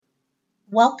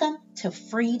Welcome to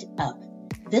Freed Up.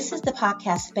 This is the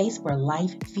podcast space where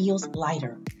life feels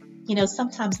lighter.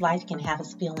 Sometimes life can have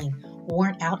us feeling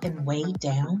worn out and weighed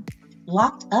down,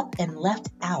 locked up and left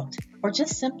out, or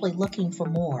just simply looking for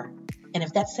more. And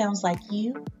if that sounds like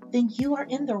you, then you are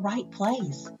in the right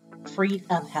place. Freed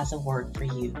Up has a word for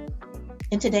you.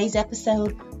 In today's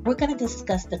episode, we're going to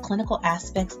discuss the clinical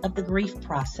aspects of the grief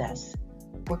process.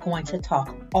 We're going to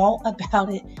talk all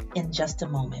about it in just a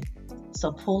moment.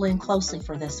 So pull in closely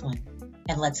for this one,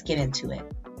 and let's get into it.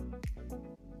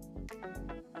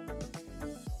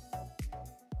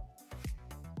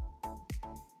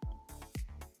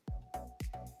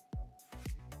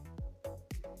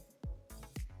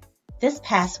 This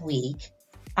past week,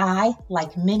 I,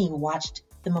 like many, watched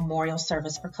the memorial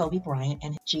service for Kobe Bryant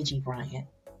and Gigi Bryant.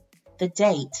 The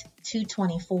date,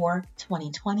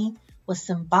 2/24/2020, was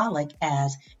symbolic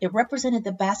as it represented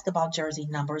the basketball jersey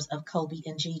numbers of Kobe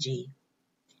and Gigi.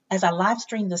 As I live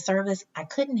streamed the service, I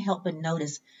couldn't help but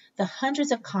notice the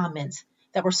hundreds of comments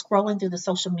that were scrolling through the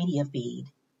social media feed.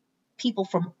 People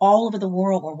from all over the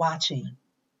world were watching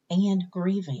and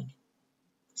grieving.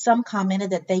 Some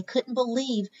commented that they couldn't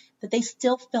believe that they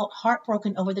still felt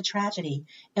heartbroken over the tragedy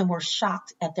and were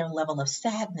shocked at their level of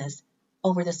sadness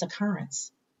over this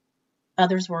occurrence.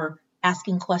 Others were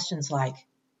asking questions like,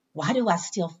 why do I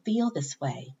still feel this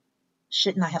way?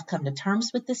 Shouldn't I have come to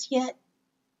terms with this yet?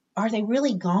 Are they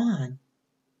really gone?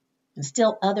 And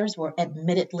still others were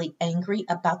admittedly angry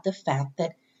about the fact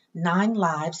that 9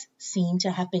 lives seem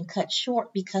to have been cut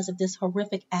short because of this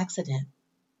horrific accident.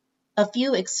 A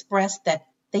few expressed that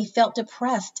they felt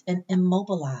depressed and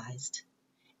immobilized.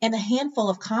 And a handful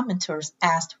of commenters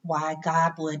asked why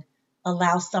God would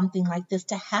allow something like this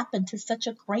to happen to such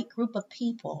a great group of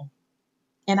people.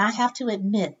 And I have to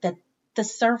admit that the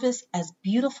service, as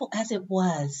beautiful as it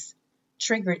was,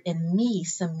 triggered in me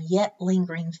some yet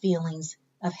lingering feelings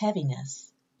of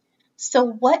heaviness. So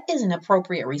what is an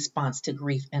appropriate response to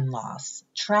grief and loss,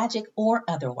 tragic or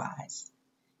otherwise?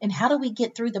 And how do we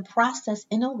get through the process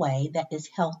in a way that is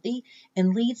healthy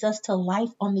and leads us to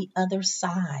life on the other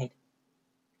side?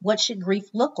 What should grief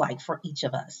look like for each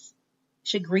of us?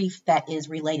 Should grief that is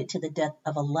related to the death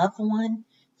of a loved one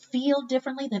feel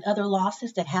differently than other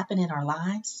losses that happen in our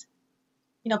lives?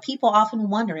 People often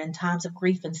wonder in times of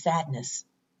grief and sadness,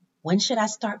 when should I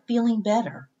start feeling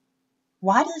better?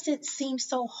 Why does it seem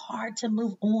so hard to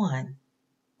move on?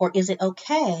 Or is it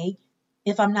okay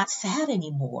if I'm not sad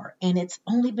anymore and it's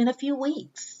only been a few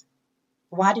weeks?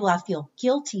 Why do I feel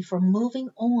guilty for moving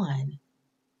on?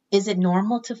 Is it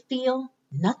normal to feel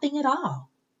nothing at all?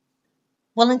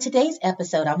 Well, in today's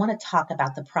episode, I want to talk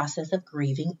about the process of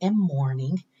grieving and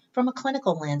mourning from a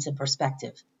clinical lens and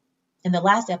perspective. In the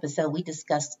last episode, we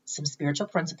discussed some spiritual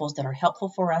principles that are helpful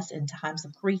for us in times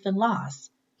of grief and loss.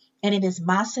 And it is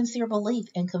my sincere belief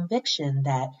and conviction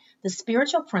that the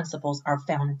spiritual principles are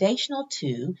foundational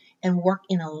to and work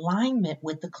in alignment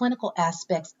with the clinical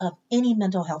aspects of any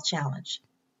mental health challenge.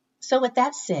 So with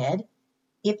that said,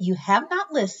 if you have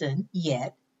not listened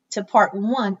yet to part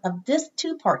 1 of this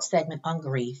 2-part segment on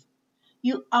grief,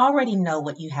 you already know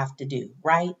what you have to do,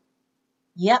 right?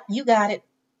 Yep, you got it.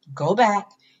 Go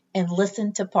back and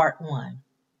listen to part 1.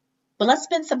 But let's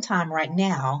spend some time right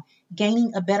now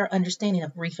gaining a better understanding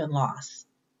of grief and loss.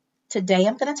 Today,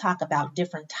 I'm going to talk about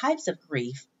different types of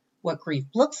grief, what grief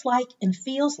looks like and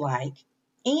feels like,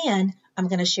 and I'm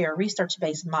going to share a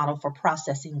research-based model for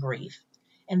processing grief.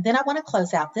 And then I want to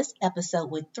close out this episode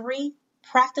with 3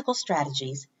 practical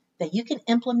strategies that you can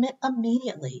implement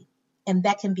immediately and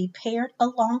that can be paired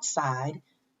alongside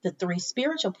the 3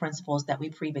 spiritual principles that we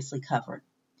previously covered.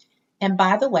 And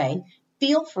by the way,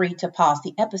 feel free to pause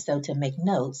the episode to make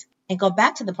notes and go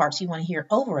back to the parts you want to hear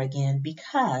over again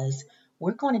because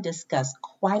we're going to discuss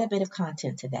quite a bit of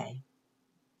content today.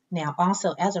 Now,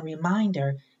 also as a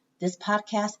reminder, this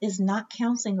podcast is not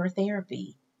counseling or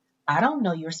therapy. I don't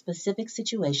know your specific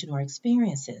situation or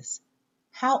experiences.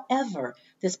 However,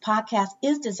 this podcast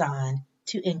is designed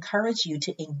to encourage you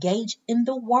to engage in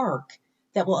the work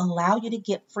that will allow you to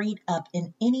get freed up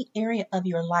in any area of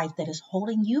your life that is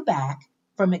holding you back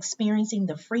from experiencing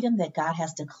the freedom that God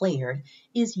has declared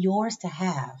is yours to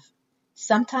have.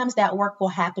 Sometimes that work will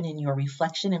happen in your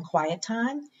reflection and quiet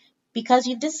time because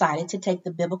you've decided to take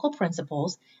the biblical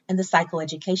principles and the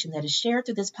psychoeducation that is shared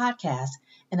through this podcast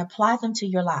and apply them to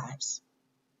your lives.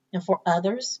 And for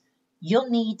others, you'll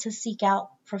need to seek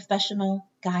out professional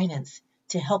guidance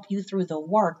to help you through the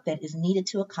work that is needed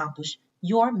to accomplish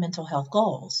your mental health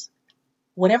goals.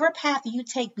 Whatever path you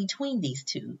take between these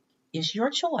 2 is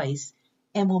your choice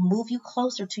and will move you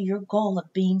closer to your goal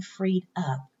of being freed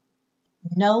up.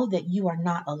 Know that you are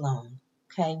not alone.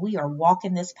 Okay, we are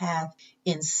walking this path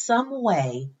in some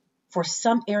way for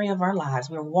some area of our lives.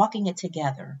 We're walking it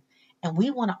together, and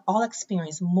we want to all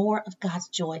experience more of God's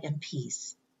joy and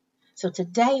peace. So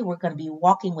today we're going to be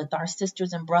walking with our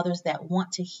sisters and brothers that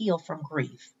want to heal from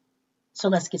grief. So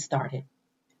let's get started.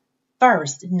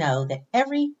 First, know that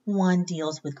everyone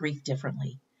deals with grief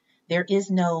differently. There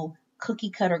is no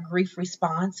cookie cutter grief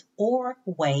response or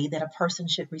way that a person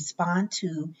should respond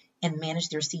to and manage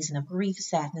their season of grief,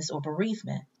 sadness, or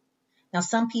bereavement. Now,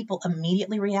 some people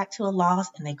immediately react to a loss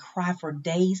and they cry for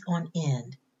days on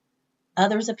end.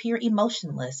 Others appear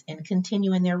emotionless and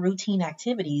continue in their routine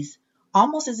activities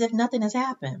almost as if nothing has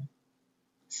happened.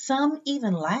 Some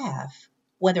even laugh,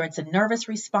 whether it's a nervous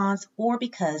response or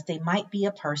because they might be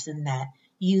a person that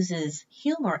uses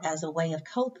humor as a way of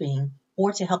coping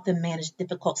or to help them manage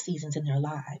difficult seasons in their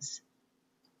lives.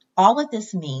 All of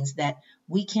this means that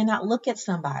we cannot look at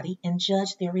somebody and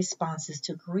judge their responses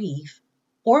to grief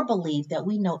or believe that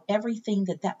we know everything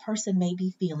that that person may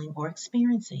be feeling or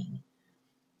experiencing.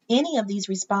 Any of these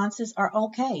responses are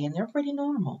okay and they're pretty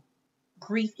normal.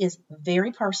 Grief is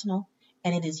very personal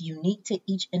and it is unique to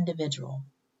each individual.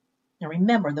 Now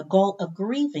remember, the goal of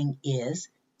grieving is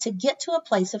to get to a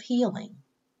place of healing.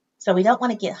 So we don't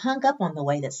want to get hung up on the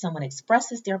way that someone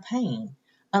expresses their pain,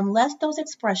 unless those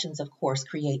expressions, of course,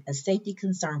 create a safety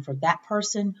concern for that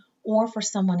person or for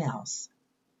someone else.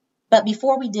 But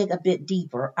before we dig a bit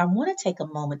deeper, I want to take a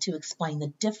moment to explain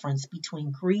the difference between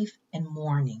grief and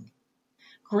mourning.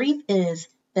 Grief is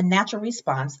the natural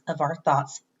response of our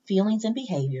thoughts, feelings, and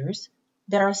behaviors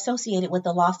that are associated with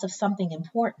the loss of something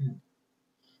important.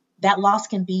 That loss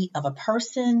can be of a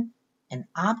person, an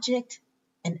object,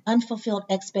 an unfulfilled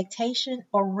expectation,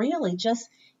 or really just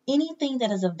anything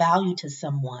that is of value to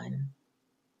someone.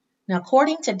 Now,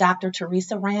 according to Dr.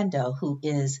 Teresa Rando, who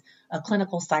is a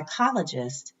clinical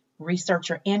psychologist,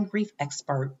 researcher, and grief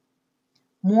expert,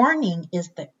 mourning is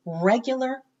the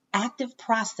regular, active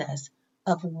process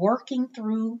of working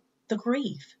through the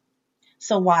grief.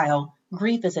 So while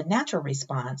grief is a natural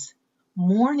response,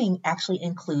 mourning actually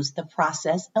includes the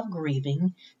process of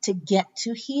grieving to get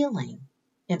to healing.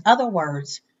 In other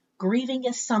words, grieving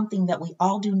is something that we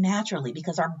all do naturally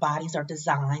because our bodies are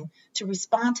designed to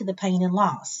respond to the pain and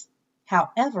loss.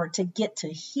 However, to get to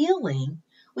healing,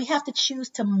 we have to choose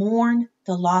to mourn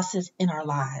the losses in our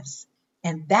lives.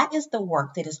 And that is the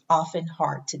work that is often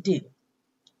hard to do.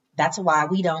 That's why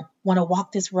we don't want to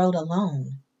walk this road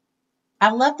alone. I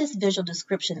love this visual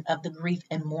description of the grief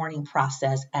and mourning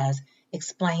process as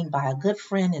explained by a good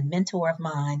friend and mentor of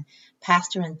mine,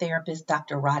 pastor and therapist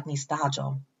Dr. Rodney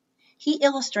Stogel. He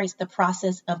illustrates the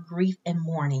process of grief and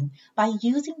mourning by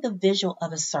using the visual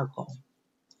of a circle.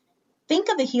 Think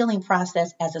of the healing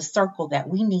process as a circle that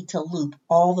we need to loop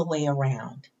all the way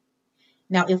around.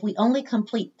 Now, if we only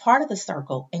complete part of the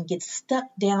circle and get stuck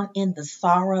down in the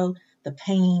sorrow, the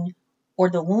pain, or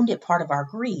the wounded part of our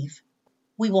grief,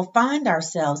 we will find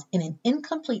ourselves in an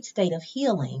incomplete state of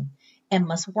healing and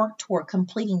must work toward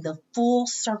completing the full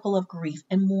circle of grief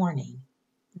and mourning.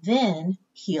 Then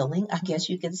healing, I guess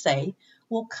you could say,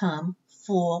 will come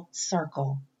full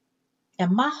circle.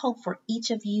 And my hope for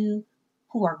each of you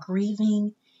who are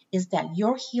grieving is that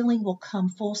your healing will come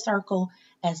full circle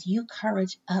as you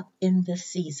courage up in this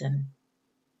season.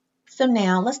 So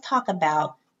now let's talk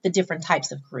about the different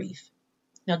types of grief.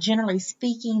 Now, generally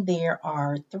speaking, there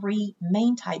are three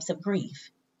main types of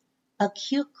grief: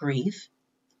 acute grief,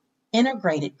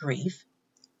 integrated grief,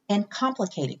 and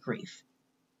complicated grief.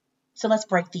 So let's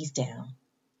break these down.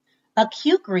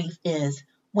 Acute grief is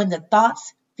when the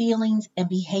thoughts, feelings, and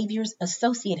behaviors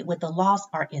associated with the loss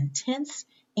are intense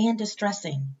and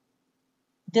distressing.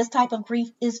 This type of grief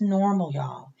is normal,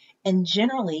 y'all, and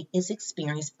generally is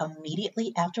experienced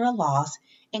immediately after a loss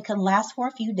and can last for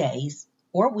a few days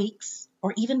or weeks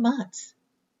or even months.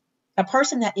 A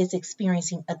person that is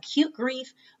experiencing acute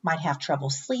grief might have trouble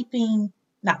sleeping,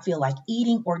 not feel like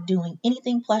eating or doing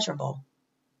anything pleasurable.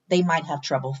 They might have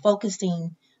trouble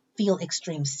focusing, feel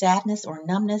extreme sadness or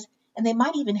numbness, and they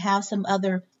might even have some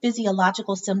other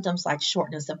physiological symptoms like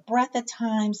shortness of breath at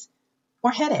times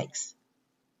or headaches.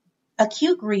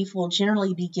 Acute grief will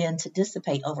generally begin to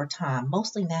dissipate over time,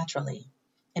 mostly naturally.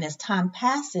 And as time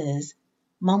passes,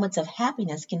 moments of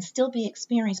happiness can still be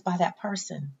experienced by that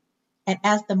person. And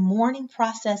as the mourning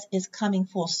process is coming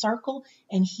full circle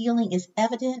and healing is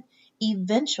evident,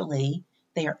 eventually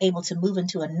they are able to move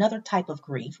into another type of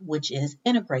grief, which is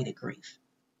integrated grief.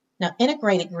 Now,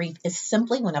 integrated grief is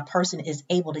simply when a person is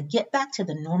able to get back to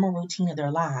the normal routine of their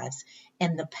lives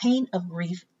and the pain of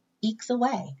grief ekes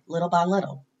away little by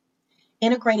little.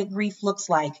 Integrated grief looks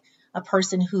like A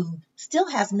person who still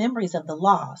has memories of the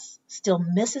loss, still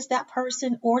misses that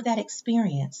person or that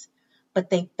experience, but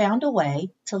they found a way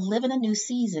to live in a new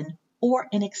season or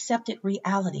an accepted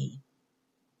reality.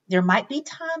 There might be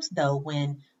times, though,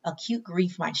 when acute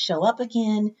grief might show up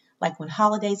again, like when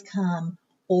holidays come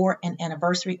or an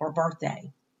anniversary or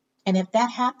birthday. And if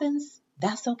that happens,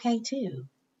 that's okay too.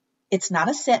 It's not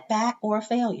a setback or a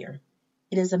failure.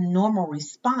 It is a normal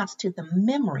response to the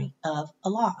memory of a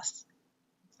loss.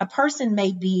 A person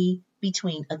may be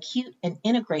between acute and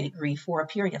integrated grief for a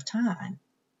period of time.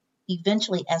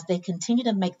 Eventually, as they continue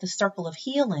to make the circle of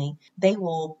healing, they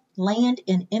will land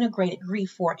in integrated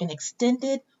grief for an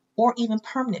extended or even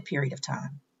permanent period of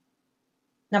time.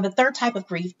 Now, the third type of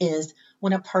grief is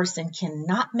when a person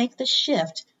cannot make the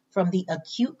shift from the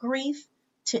acute grief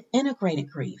to integrated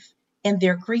grief, and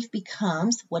their grief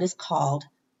becomes what is called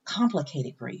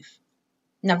complicated grief.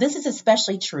 Now, this is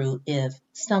especially true if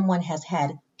someone has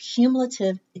had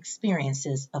cumulative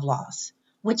experiences of loss,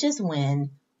 which is when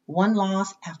one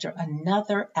loss after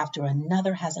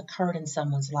another has occurred in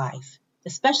someone's life,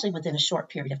 especially within a short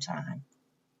period of time.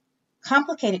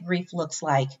 Complicated grief looks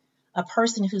like a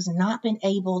person who's not been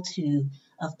able to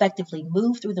effectively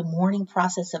move through the mourning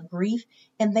process of grief,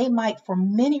 and they might, for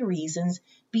many reasons,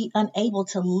 be unable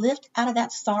to lift out of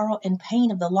that sorrow and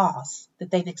pain of the loss that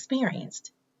they've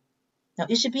experienced. Now,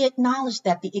 it should be acknowledged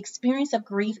that the experience of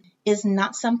grief is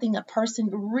not something a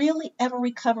person really ever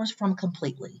recovers from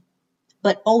completely.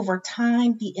 But over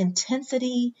time, the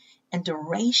intensity and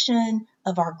duration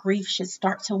of our grief should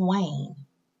start to wane.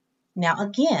 Now,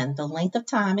 again, the length of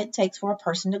time it takes for a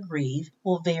person to grieve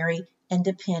will vary and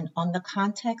depend on the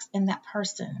context and that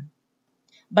person.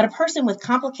 But a person with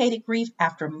complicated grief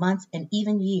after months and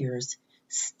even years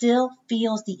still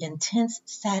feels the intense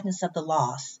sadness of the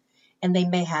loss, and they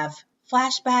may have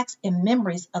flashbacks and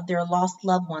memories of their lost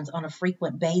loved ones on a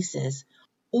frequent basis,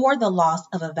 or the loss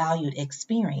of a valued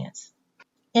experience.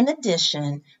 In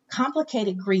addition,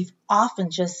 complicated grief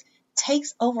often just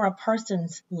takes over a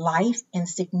person's life and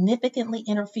significantly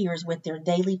interferes with their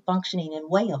daily functioning and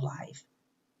way of life.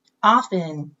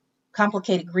 Often,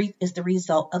 complicated grief is the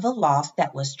result of a loss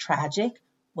that was tragic,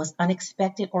 was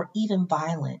unexpected, or even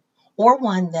violent, or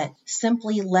one that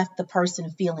simply left the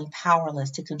person feeling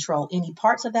powerless to control any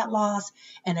parts of that loss,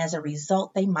 and as a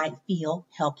result, they might feel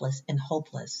helpless and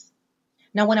hopeless.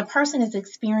 Now, when a person is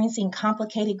experiencing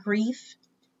complicated grief,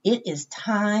 it is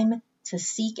time to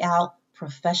seek out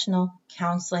professional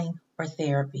counseling or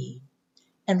therapy.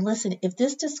 And listen, if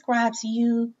this describes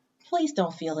you, please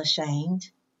don't feel ashamed.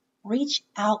 Reach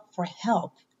out for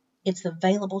help. It's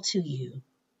available to you.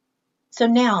 So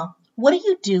now, what do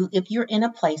you do if you're in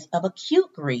a place of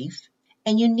acute grief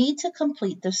and you need to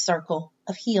complete the circle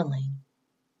of healing?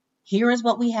 Here is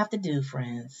what we have to do,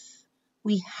 friends.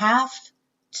 We have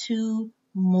to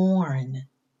mourn,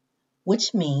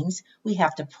 which means we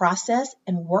have to process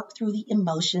and work through the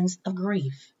emotions of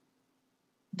grief.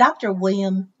 Dr.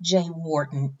 William J.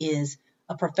 Wharton is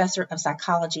a professor of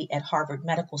psychology at Harvard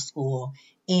Medical School,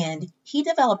 and he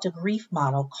developed a grief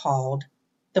model called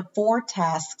the 4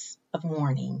 tasks of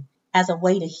mourning as a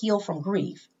way to heal from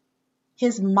grief.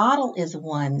 His model is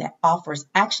one that offers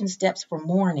action steps for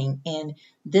mourning, and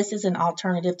this is an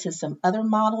alternative to some other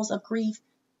models of grief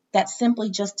that simply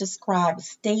just describe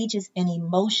stages and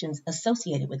emotions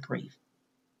associated with grief.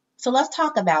 So let's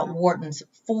talk about Wharton's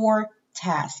 4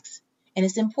 tasks. And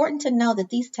it's important to know that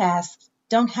these tasks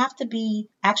don't have to be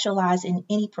actualized in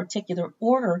any particular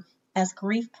order, as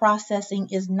grief processing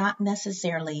is not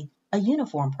necessarily a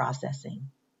uniform processing.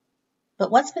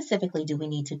 But what specifically do we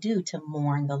need to do to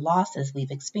mourn the losses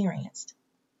we've experienced?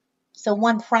 So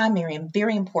one primary and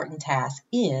very important task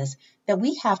is that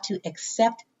we have to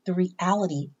accept the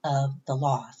reality of the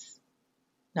loss.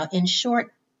 Now, in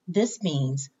short, this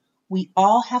means we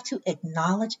all have to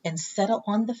acknowledge and settle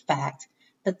on the fact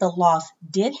that the loss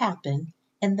did happen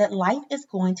and that life is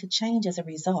going to change as a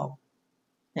result.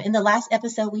 Now, in the last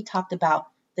episode, we talked about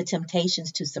the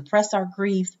temptations to suppress our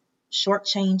grief,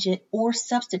 shortchange it, or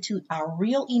substitute our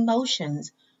real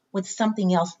emotions with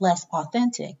something else less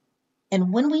authentic.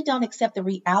 And when we don't accept the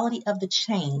reality of the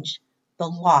change, the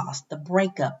loss, the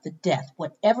breakup, the death,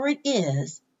 whatever it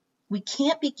is, we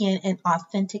can't begin an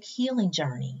authentic healing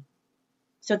journey.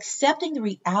 So accepting the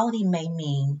reality may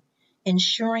mean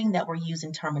ensuring that we're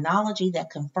using terminology that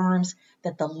confirms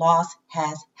that the loss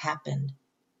has happened.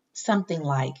 Something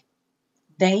like,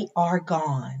 they are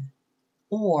gone,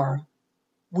 or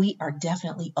we are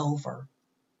definitely over.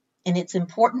 And it's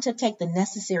important to take the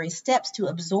necessary steps to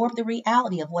absorb the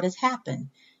reality of what has happened.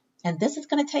 And this is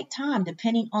going to take time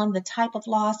depending on the type of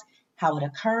loss, how it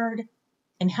occurred,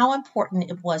 and how important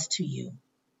it was to you.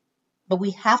 But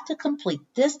we have to complete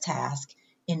this task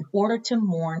in order to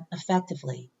mourn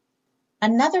effectively.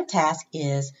 Another task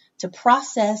is to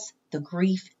process the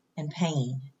grief and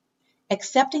pain.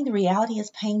 Accepting the reality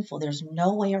is painful. There's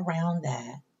no way around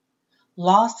that.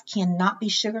 Loss cannot be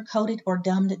sugar-coated or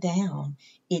dumbed down.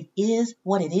 It is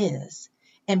what it is.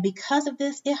 And because of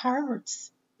this, it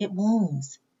hurts. It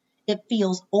wounds. It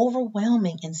feels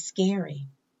overwhelming and scary.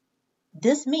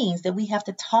 This means that we have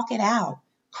to talk it out,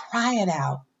 cry it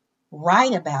out,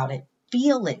 write about it,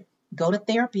 feel it, go to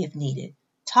therapy if needed,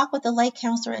 talk with a lay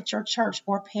counselor at your church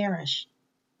or parish.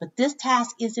 But this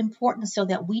task is important so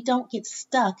that we don't get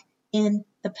stuck in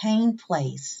the pain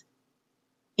place.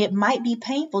 It might be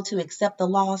painful to accept the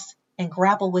loss and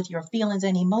grapple with your feelings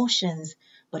and emotions,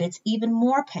 but it's even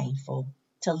more painful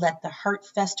to let the hurt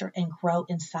fester and grow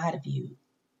inside of you.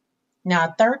 Now,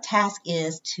 a third task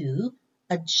is to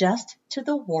adjust to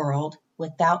the world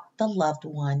without the loved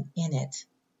one in it.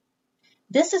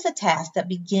 This is a task that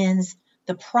begins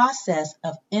the process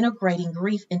of integrating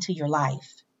grief into your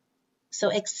life. So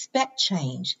expect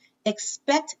change,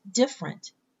 expect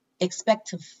different, expect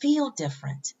to feel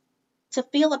different, to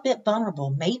feel a bit vulnerable,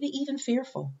 maybe even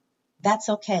fearful. That's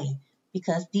okay,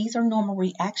 because these are normal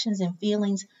reactions and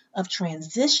feelings of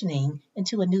transitioning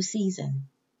into a new season.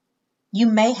 You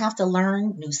may have to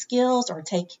learn new skills or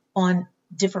take on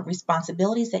different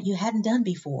responsibilities that you hadn't done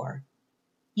before.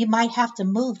 You might have to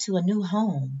move to a new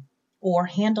home or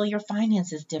handle your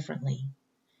finances differently.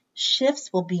 Shifts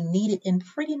will be needed in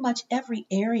pretty much every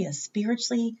area,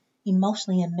 spiritually,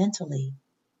 emotionally, and mentally.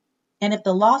 And if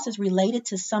the loss is related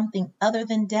to something other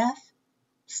than death,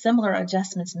 similar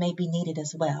adjustments may be needed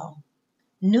as well.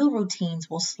 New routines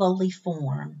will slowly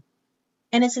form.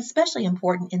 And it's especially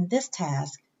important in this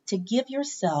task to give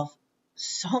yourself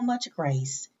so much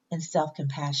grace and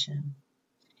self-compassion.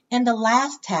 And the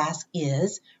last task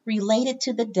is related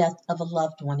to the death of a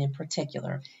loved one in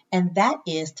particular, and that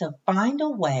is to find a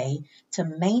way to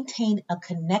maintain a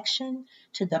connection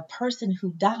to the person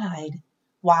who died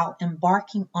while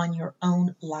embarking on your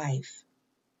own life.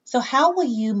 So how will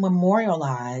you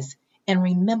memorialize and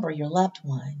remember your loved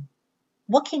one?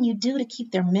 What can you do to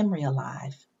keep their memory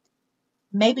alive?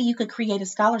 Maybe you could create a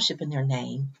scholarship in their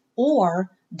name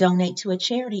or donate to a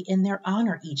charity in their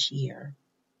honor each year.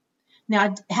 Now,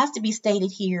 it has to be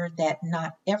stated here that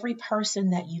not every person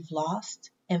that you've lost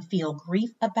and feel grief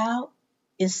about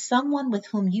is someone with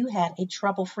whom you had a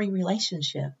trouble-free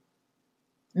relationship.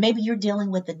 Maybe you're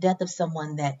dealing with the death of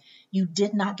someone that you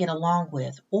did not get along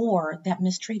with, or that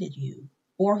mistreated you,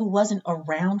 or who wasn't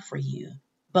around for you,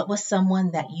 but was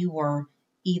someone that you were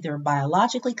either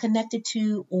biologically connected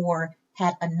to or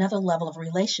had another level of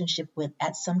relationship with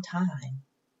at some time.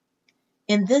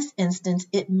 In this instance,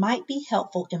 it might be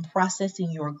helpful in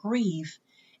processing your grief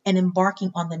and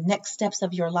embarking on the next steps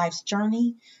of your life's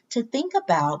journey to think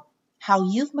about how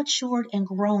you've matured and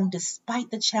grown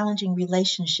despite the challenging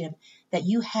relationship that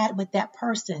you had with that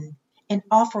person, and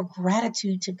offer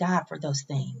gratitude to God for those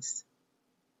things.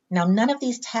 Now, none of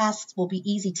these tasks will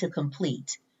be easy to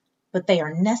complete, but they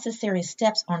are necessary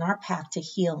steps on our path to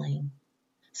healing.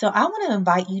 So I want to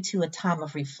invite you to a time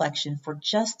of reflection for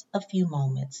just a few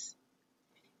moments.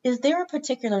 Is there a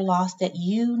particular loss that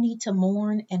you need to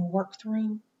mourn and work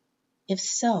through? If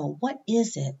so, what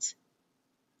is it?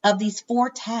 Of these 4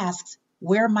 tasks,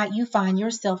 where might you find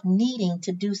yourself needing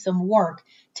to do some work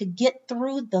to get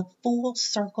through the full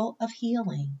circle of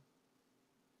healing?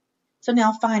 So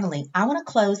now finally, I want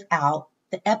to close out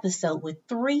the episode with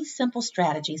 3 simple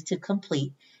strategies to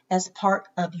complete as part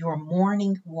of your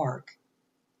mourning work.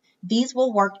 These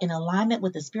will work in alignment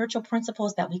with the spiritual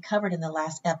principles that we covered in the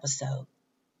last episode.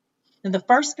 And the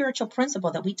first spiritual principle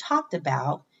that we talked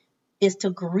about is to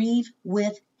grieve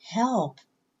with help.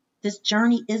 This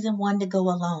journey isn't one to go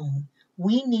alone.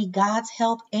 We need God's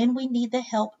help, and we need the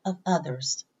help of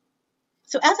others.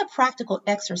 So as a practical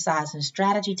exercise and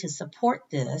strategy to support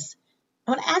this,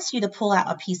 I want to ask you to pull out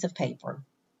a piece of paper.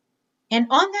 And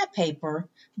on that paper,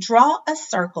 draw a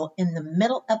circle in the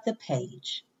middle of the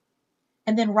page,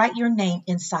 and then write your name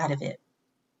inside of it.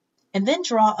 And then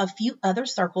draw a few other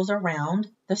circles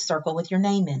around the circle with your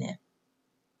name in it.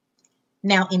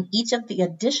 Now, in each of the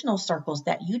additional circles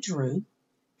that you drew,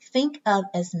 think of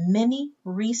as many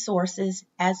resources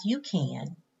as you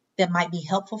can that might be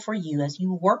helpful for you as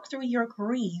you work through your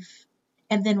grief,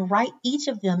 and then write each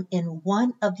of them in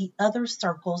one of the other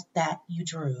circles that you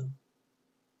drew.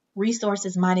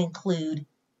 Resources might include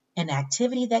an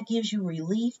activity that gives you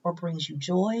relief or brings you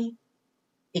joy.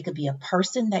 It could be a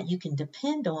person that you can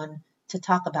depend on to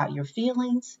talk about your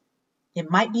feelings.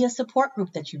 It might be a support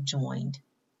group that you've joined,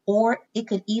 or it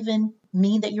could even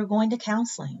mean that you're going to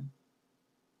counseling.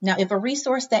 Now, if a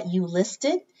resource that you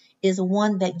listed is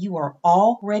one that you are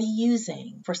already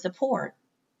using for support,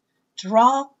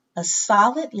 draw a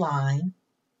solid line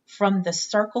from the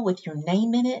circle with your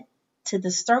name in it to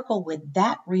the circle with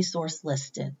that resource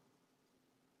listed.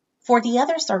 For the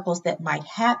other circles that might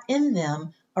have in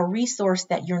them a resource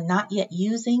that you're not yet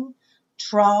using,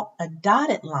 draw a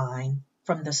dotted line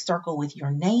from the circle with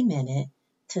your name in it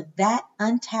to that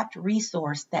untapped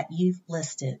resource that you've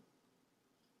listed.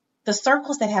 The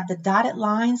circles that have the dotted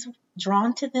lines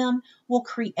drawn to them will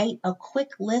create a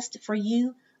quick list for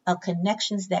you of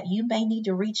connections that you may need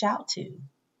to reach out to.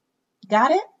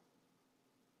 Got it?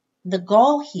 The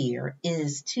goal here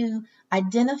is to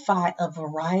identify a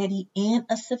variety and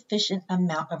a sufficient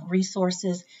amount of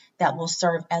resources that will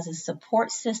serve as a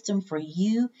support system for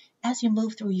you as you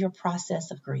move through your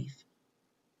process of grief.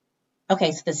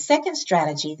 Okay, so the second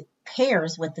strategy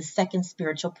pairs with the second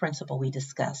spiritual principle we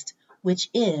discussed, which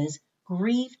is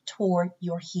grieve toward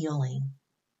your healing.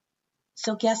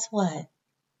 So guess what?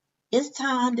 It's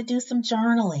time to do some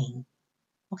journaling.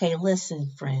 Okay,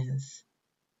 listen, friends.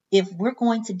 If we're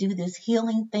going to do this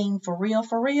healing thing for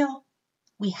real,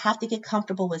 we have to get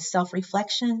comfortable with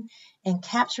self-reflection and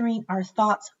capturing our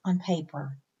thoughts on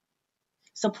paper.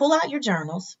 So pull out your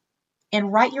journals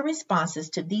and write your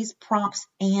responses to these prompts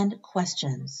and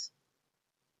questions.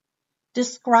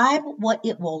 Describe what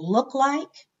it will look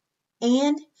like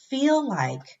and feel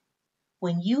like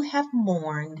when you have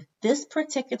mourned this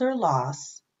particular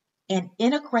loss and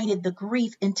integrated the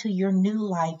grief into your new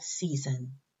life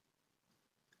season.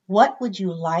 What would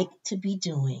you like to be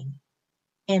doing?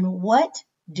 And what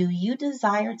do you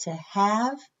desire to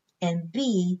have and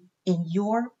be in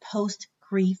your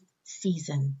post-grief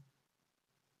season?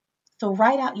 So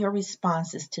write out your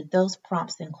responses to those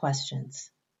prompts and questions.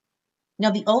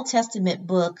 Now, the Old Testament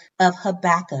book of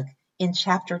Habakkuk in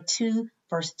chapter 2,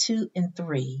 verse 2 and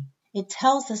 3, it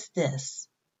tells us this: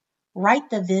 write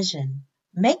the vision,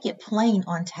 make it plain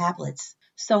on tablets,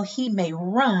 so he may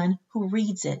run who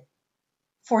reads it.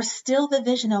 For still the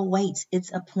vision awaits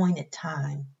its appointed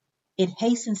time. It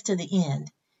hastens to the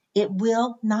end. It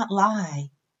will not lie.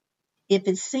 If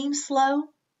it seems slow,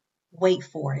 wait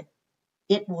for it.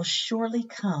 It will surely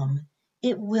come.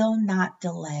 It will not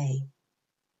delay.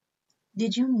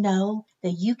 Did you know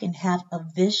that you can have a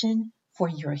vision for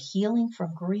your healing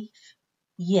from grief?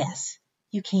 Yes,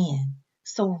 you can.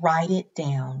 So write it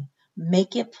down.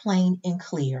 Make it plain and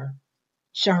clear.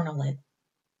 Journal it.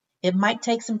 It might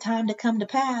take some time to come to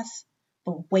pass,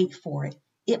 but wait for it.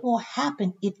 It will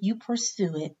happen if you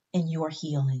pursue it in your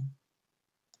healing.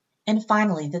 And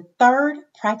finally, the third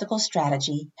practical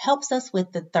strategy helps us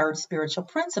with the third spiritual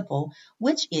principle,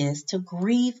 which is to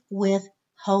grieve with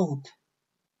hope.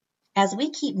 As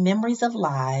we keep memories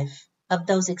alive of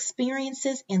those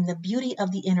experiences and the beauty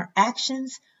of the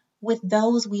interactions with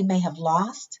those we may have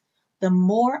lost, the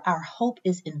more our hope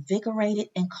is invigorated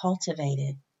and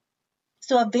cultivated.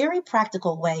 So a very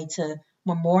practical way to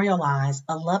memorialize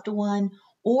a loved one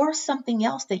or something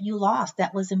else that you lost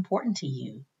that was important to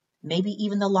you, maybe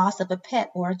even the loss of a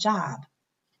pet or a job.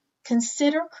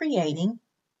 Consider creating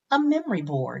a memory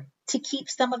board to keep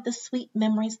some of the sweet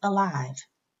memories alive.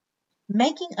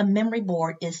 Making a memory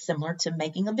board is similar to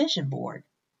making a vision board.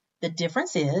 The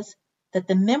difference is that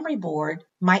the memory board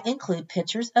might include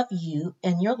pictures of you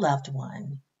and your loved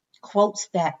one, quotes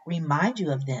that remind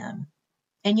you of them,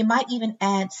 and you might even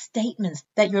add statements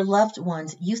that your loved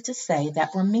ones used to say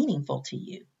that were meaningful to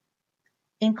you.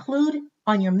 Include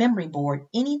on your memory board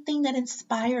anything that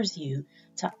inspires you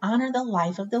to honor the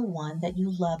life of the one that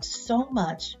you loved so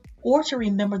much, or to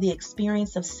remember the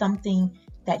experience of something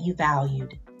that you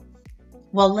valued.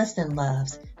 Well, listen,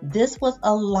 loves, this was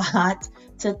a lot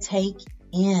to take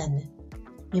in.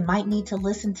 You might need to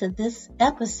listen to this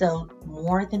episode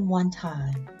more than one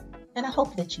time, and I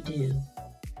hope that you do.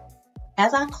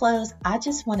 As I close, I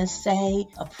just want to say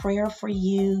a prayer for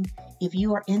you. If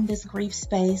you are in this grief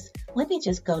space, let me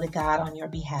just go to God on your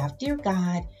behalf. Dear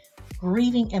God,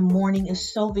 grieving and mourning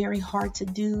is so very hard to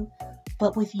do,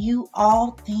 but with you,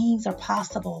 all things are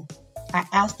possible. I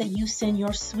ask that you send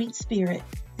your sweet spirit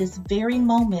this very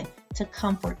moment to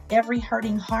comfort every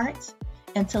hurting heart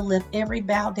and to lift every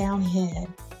bowed down head.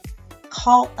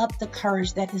 Call up the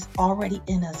courage that is already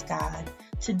in us, God,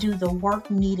 to do the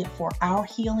work needed for our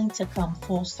healing to come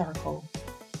full circle.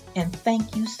 And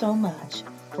thank you so much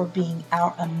for being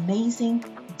our amazing,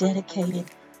 dedicated,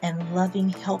 and loving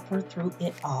helper through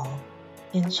it all.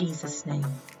 In Jesus' name,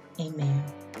 amen.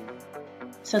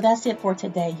 So that's it for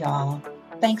today, y'all.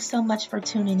 Thanks so much for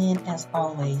tuning in as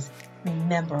always.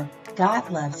 Remember, God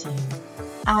loves you,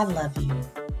 I love you,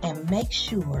 and make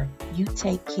sure you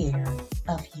take care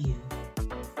of you.